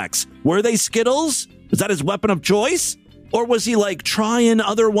attacks? Were they Skittles? Was that his weapon of choice? Or was he like trying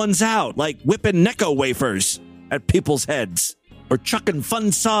other ones out, like whipping Necco wafers at people's heads? Or chucking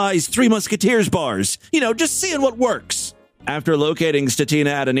fun-sized Three Musketeers bars? You know, just seeing what works. After locating Stetina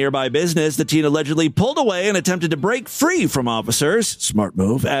at a nearby business, the teen allegedly pulled away and attempted to break free from officers, smart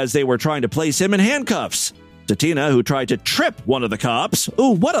move, as they were trying to place him in handcuffs. Stetina, who tried to trip one of the cops,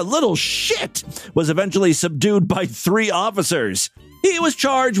 ooh, what a little shit, was eventually subdued by 3 officers. He was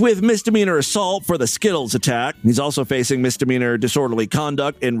charged with misdemeanor assault for the Skittles attack. He's also facing misdemeanor disorderly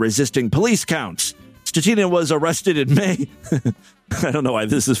conduct and resisting police counts. Stetina was arrested in May. I don't know why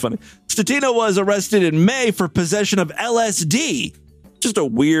this is funny. Stetina was arrested in May for possession of LSD. Just a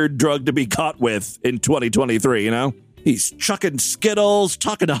weird drug to be caught with in 2023, you know? He's chucking Skittles,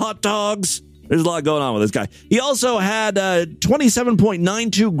 talking to hot dogs. There's a lot going on with this guy. He also had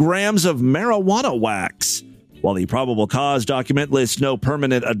 27.92 grams of marijuana wax. While the probable cause document lists no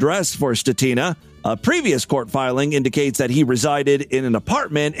permanent address for Stetina, a previous court filing indicates that he resided in an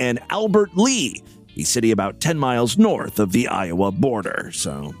apartment in Albert Lee, a city about 10 miles north of the Iowa border.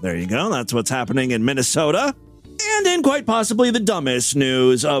 So there you go. That's what's happening in Minnesota. And in quite possibly the dumbest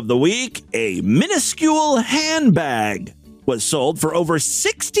news of the week, a minuscule handbag was sold for over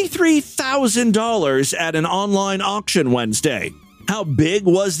 $63,000 at an online auction Wednesday. How big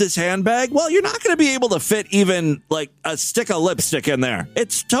was this handbag? Well, you're not going to be able to fit even like a stick of lipstick in there.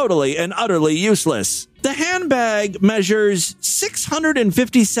 It's totally and utterly useless. The handbag measures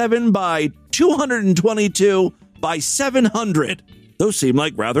 657 by 222 by 700. Those seem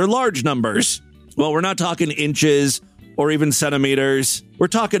like rather large numbers. Well, we're not talking inches or even centimeters. We're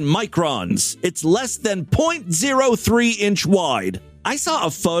talking microns. It's less than 0.03 inch wide. I saw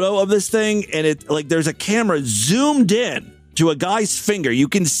a photo of this thing and it like there's a camera zoomed in to a guy's finger. You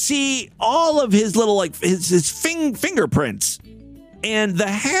can see all of his little like his fingerprints. And the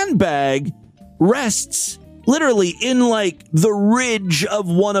handbag rests literally in like the ridge of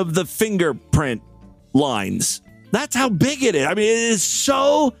one of the fingerprint lines. That's how big it is. I mean, it is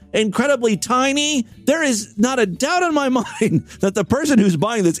so incredibly tiny. There is not a doubt in my mind that the person who's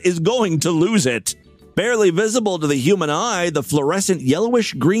buying this is going to lose it. Barely visible to the human eye, the fluorescent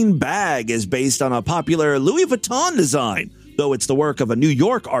yellowish-green bag is based on a popular Louis Vuitton design, though it's the work of a New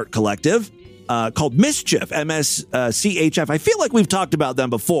York art collective called Mischief, MSCHF. I feel like we've talked about them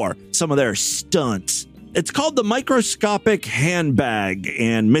before, some of their stunts. It's called the microscopic handbag,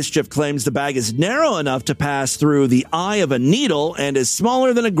 and Mischief claims the bag is narrow enough to pass through the eye of a needle and is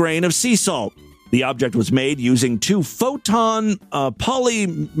smaller than a grain of sea salt. The object was made using 2 photon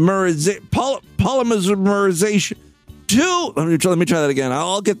polymerization. Let me try that again.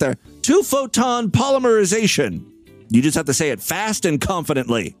 I'll get there. 2 photon polymerization. You just have to say it fast and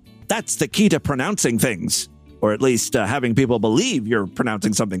confidently. That's the key to pronouncing things. Or at least having people believe you're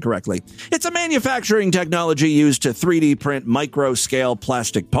pronouncing something correctly. It's a manufacturing technology used to 3D print micro-scale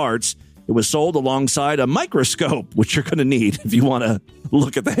plastic parts. It was sold alongside a microscope, which you're going to need if you want to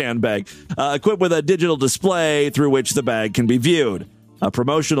look at the handbag, equipped with a digital display through which the bag can be viewed. A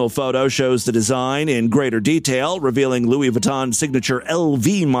promotional photo shows the design in greater detail, revealing Louis Vuitton's signature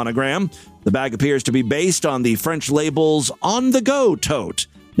LV monogram. The bag appears to be based on the French label's on-the-go tote.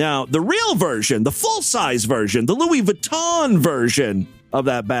 Now, the real version, the full-size version, the Louis Vuitton version of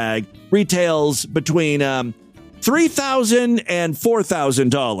that bag retails between $3,000 and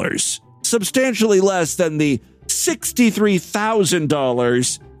 $4,000, substantially less than the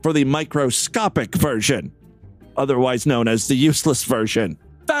 $63,000 for the microscopic version, otherwise known as the useless version.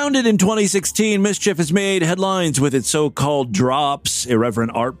 Founded in 2016, Mischief has made headlines with its so-called drops,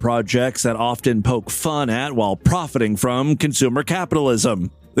 irreverent art projects that often poke fun at while profiting from consumer capitalism.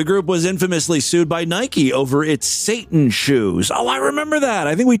 The group was infamously sued by Nike over its Satan shoes. Oh, I remember that.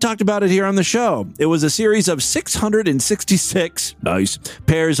 I think we talked about it here on the show. It was a series of 666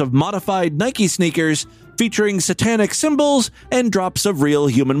 pairs of modified Nike sneakers featuring satanic symbols and drops of real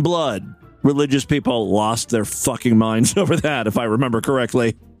human blood. Religious people lost their fucking minds over that, if I remember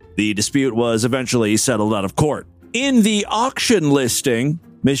correctly. The dispute was eventually settled out of court. In the auction listing,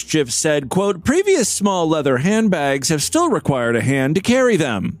 Mischief said, quote, previous small leather handbags have still required a hand to carry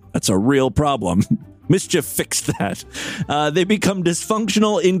them. That's a real problem. Mischief fixed that. They become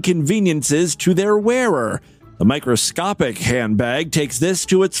dysfunctional inconveniences to their wearer. The microscopic handbag takes this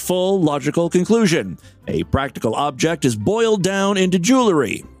to its full logical conclusion. A practical object is boiled down into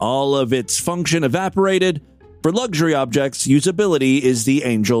jewelry, all of its function evaporated. For luxury objects, usability is the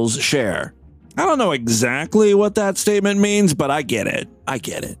angel's share. I don't know exactly what that statement means, but I get it. I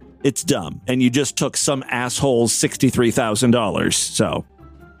get it. It's dumb, and you just took some asshole's $63,000, so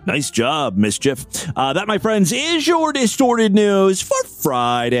nice job, Mischief. That, my friends, is your Distorted News for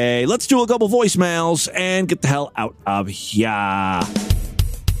Friday. Let's do a couple voicemails and get the hell out of here.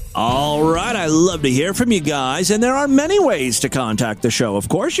 All right, I love to hear from you guys, and there are many ways to contact the show. Of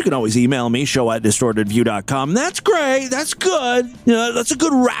course, you can always email me, show@distortedview.com. That's great. That's good. You know, that's a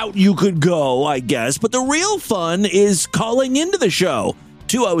good route you could go, I guess. But the real fun is calling into the show.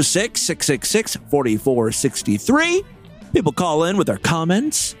 206-666-4463. People call in with their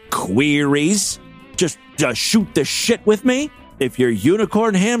comments, queries, just shoot the shit with me. If you're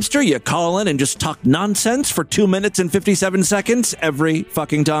unicorn hamster, you call in and just talk nonsense for 2 minutes and 57 seconds every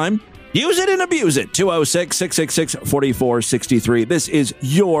fucking time. Use it and abuse it. 206-666-4463. This is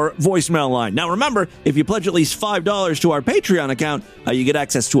your voicemail line. Now remember, if you pledge at least $5 to our Patreon account, you get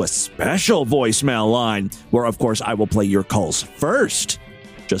access to a special voicemail line where, of course, I will play your calls first.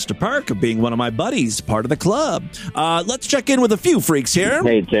 Just a perk of being one of my buddies, part of the club. Let's check in with a few freaks here.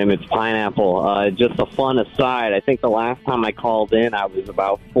 Hey, Tim, it's Pineapple. Just a fun aside. I think the last time I called in, I was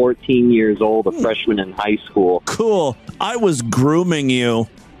about 14 years old, a freshman in high school. Cool. I was grooming you.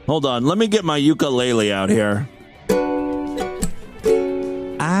 Hold on. Let me get my ukulele out here.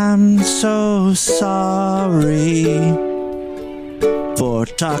 I'm so sorry for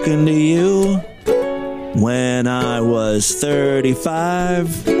talking to you when I was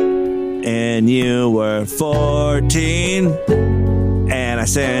 35 and you were 14, and I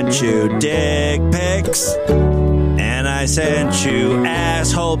sent you dick pics, and I sent you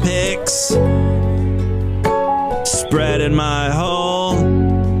asshole pics, spreading my hole,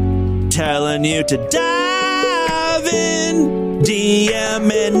 telling you to dive in,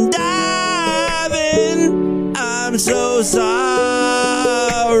 DM and dive in. I'm so sorry.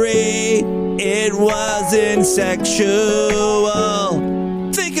 It wasn't sexual.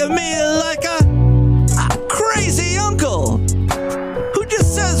 Think of me like a crazy uncle who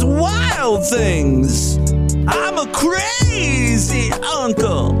just says wild things. I'm a crazy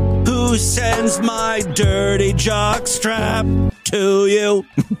uncle who sends my dirty jockstrap to you.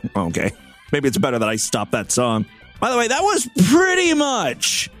 Okay, maybe it's better that I stop that song. By the way, that was pretty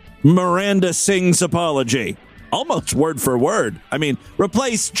much Miranda Sings Apology. Almost word for word. I mean,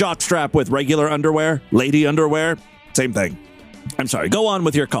 replace jockstrap with regular underwear, lady underwear, same thing. I'm sorry. Go on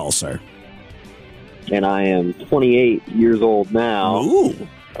with your call, sir. And I am 28 years old now. Ooh.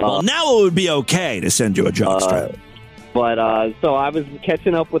 Well, now it would be okay to send you a jockstrap. So I was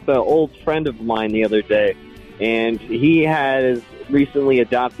catching up with an old friend of mine the other day, and he has recently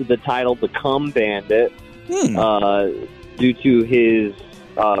adopted the title The Cum Bandit due to his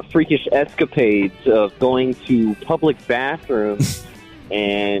freakish escapades of going to public bathrooms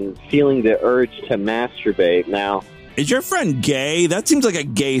and feeling the urge to masturbate. Now, is your friend gay? That seems like a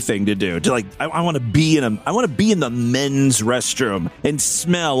gay thing to do. To I want to be in the men's restroom and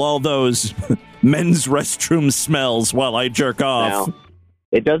smell all those men's restroom smells while I jerk off. Now,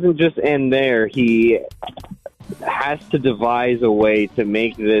 it doesn't just end there. He has to devise a way to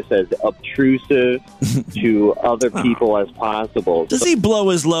make this as obtrusive to other people as possible. Does he blow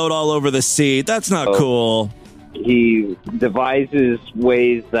his load all over the seat? That's not cool. He devises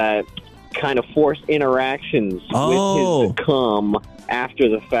ways that kind of force interactions with his cum after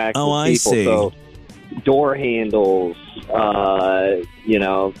the fact with people. I see. So door handles,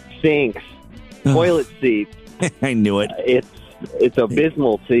 sinks, toilet seats. I knew it. It's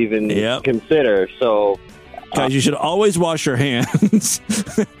abysmal to even consider. So, guys, you should always wash your hands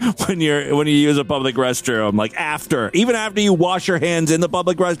when you use a public restroom. Like even after you wash your hands in the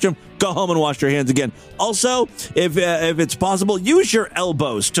public restroom, go home and wash your hands again. Also, if it's possible, use your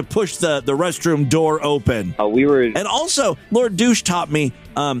elbows to push the restroom door open. And also, Lord Douche taught me,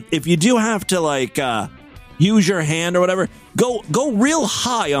 if you do have to use your hand or whatever, go real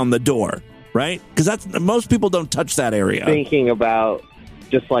high on the door, right? Because most people don't touch that area. Thinking about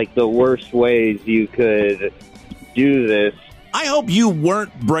just like the worst ways you could do this. I hope you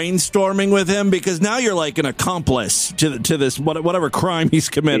weren't brainstorming with him, because now you're like an accomplice to this whatever crime he's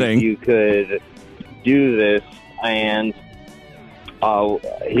committing. You could do this, and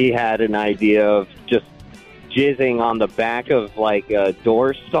he had an idea of just jizzing on the back of like a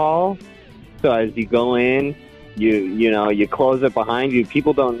door stall. So as you go in, you close it behind you.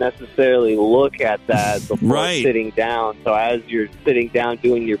 People don't necessarily look at that before sitting down. So as you're sitting down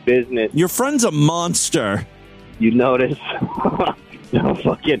doing your business, your friend's a monster. You notice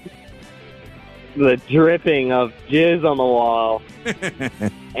the dripping of jizz on the wall,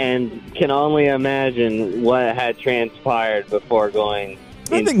 and can only imagine what had transpired before going.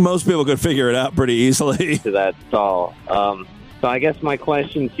 I think most people could figure it out pretty easily. To that stall. So I guess my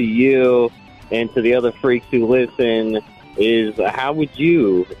question to you and to the other freaks who listen is, how would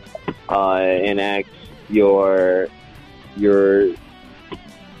you enact your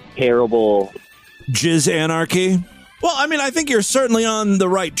terrible jizz anarchy? Well, I mean, I think you're certainly on the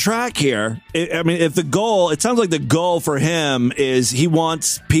right track here. If the goal, it sounds like the goal for him is he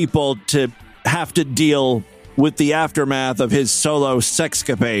wants people to have to deal with the aftermath of his solo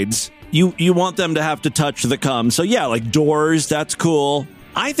sexcapades. You want them to have to touch the cum. So yeah, like doors, that's cool.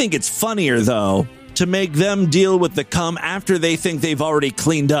 I think it's funnier, though, to make them deal with the cum after they think they've already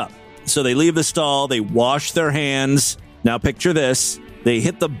cleaned up. So they leave the stall, they wash their hands. Now picture this. They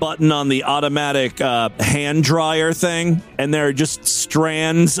hit the button on the automatic hand dryer thing, and there are just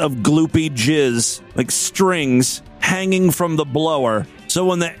strands of gloopy jizz, like strings, hanging from the blower. So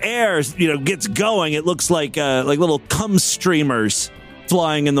when the air, gets going, it looks like little cum streamers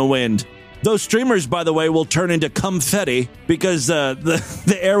flying in the wind. Those streamers, by the way, will turn into confetti because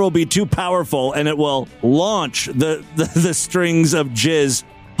the air will be too powerful, and it will launch the strings of jizz,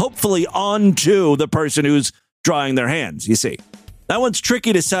 hopefully onto the person who's drying their hands, you see. That one's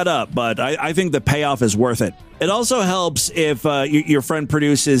tricky to set up, but I think the payoff is worth it. It also helps if your friend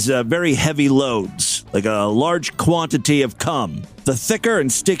produces very heavy loads, like a large quantity of cum. The thicker and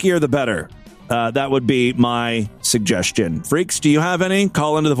stickier, the better. That would be my suggestion. Freaks, do you have any?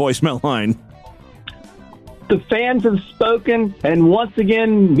 Call into the voicemail line. The fans have spoken, and once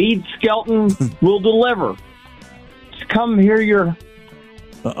again, Meade Skelton will deliver. Just come hear your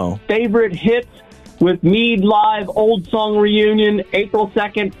favorite hits with Meade Live Old Song Reunion, April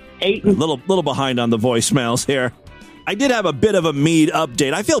 2nd, 8. Little behind on the voicemails here. I did have a bit of a Meade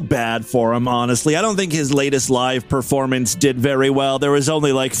update. I feel bad for him, honestly. I don't think his latest live performance did very well. There was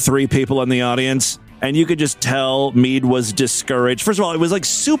only like 3 people in the audience, and you could just tell Meade was discouraged. First of all, it was like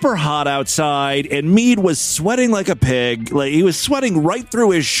super hot outside, and Meade was sweating like a pig. Like he was sweating right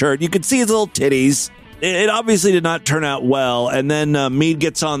through his shirt. You could see his little titties. It obviously did not turn out well, and then Meade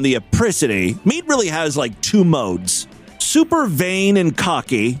gets on the apricity. Meade really has like 2 modes. Super vain and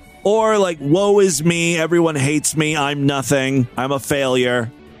cocky, or like, woe is me, everyone hates me, I'm nothing, I'm a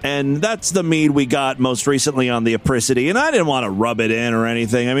failure. And that's the Meade we got most recently on the apricity, and I didn't want to rub it in or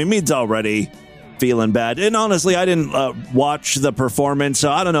anything. I mean, Meade's already feeling bad. And honestly, I didn't watch the performance,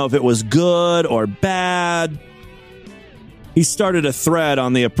 so I don't know if it was good or bad. He started a thread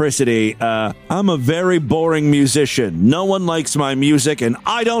on the apricity. I'm a very boring musician. No one likes my music, and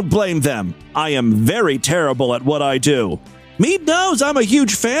I don't blame them. I am very terrible at what I do. Meade knows I'm a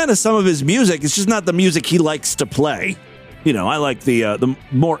huge fan of some of his music. It's just not the music he likes to play. I like the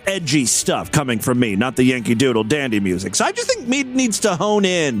more edgy stuff coming from me, not the Yankee Doodle dandy music. So I just think Meade needs to hone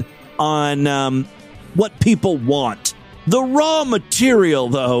in on what people want. The raw material,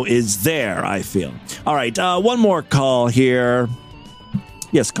 though, is there, I feel. All right, one more call here.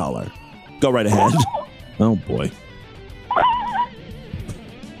 Yes, caller. Go right ahead. Oh, boy.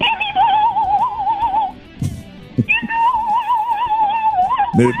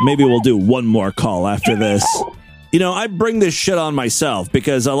 Maybe we'll do one more call after this. I bring this shit on myself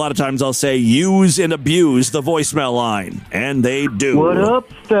because a lot of times I'll say use and abuse the voicemail line, and they do. What up,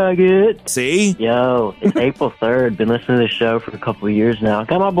 faggot? See? Yo, it's April 3rd. Been listening to the show for a couple of years now.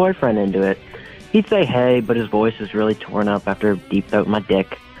 Got my boyfriend into it. He'd say hey, but his voice is really torn up after deep throat my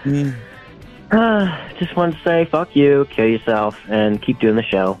dick. Just wanted to say fuck you, kill yourself, and keep doing the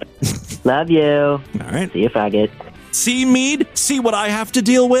show. Love you. All right. See you, faggot. See, Meade? See what I have to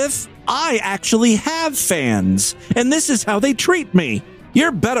deal with? I actually have fans, and this is how they treat me.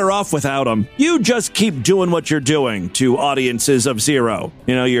 You're better off without them. You just keep doing what you're doing to audiences of 0.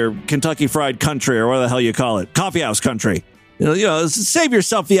 Your Kentucky Fried Country, or what the hell you call it. Coffee House Country. Save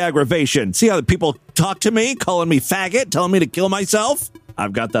yourself the aggravation. See how the people talk to me, calling me faggot, telling me to kill myself?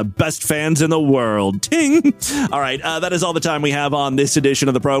 I've got the best fans in the world. Ting! All right, that is all the time we have on this edition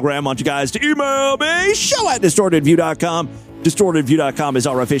of the program. I want you guys to email me, show@distortedview.com. DistortedView.com is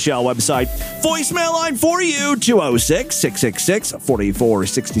our official website. Voicemail line for you,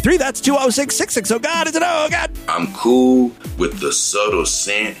 206-666-4463. That's 206-66. Oh, God, is it? Oh, God. I'm cool with the subtle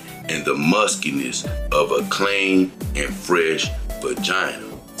scent and the muskiness of a clean and fresh vagina.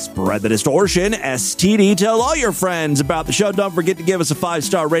 Spread the distortion, STD. Tell all your friends about the show. Don't forget to give us a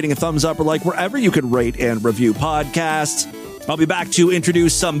 5-star rating, a thumbs up, or like wherever you can rate and review podcasts. I'll be back to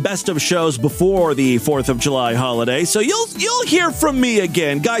introduce some best of shows before the 4th of July holiday, so you'll hear from me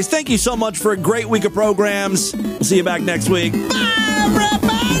again. Guys, thank you so much for a great week of programs. We'll see you back next week. Bye,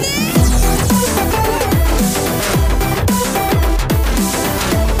 everybody!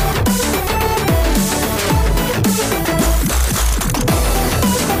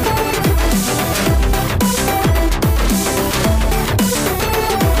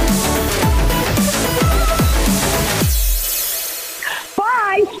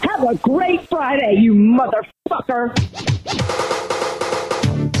 Have a great Friday, you motherfucker.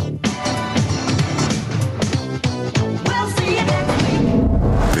 We'll see you next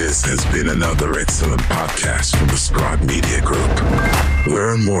week. This has been another excellent podcast from the Scribe Media Group.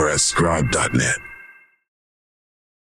 Learn more at scribe.net.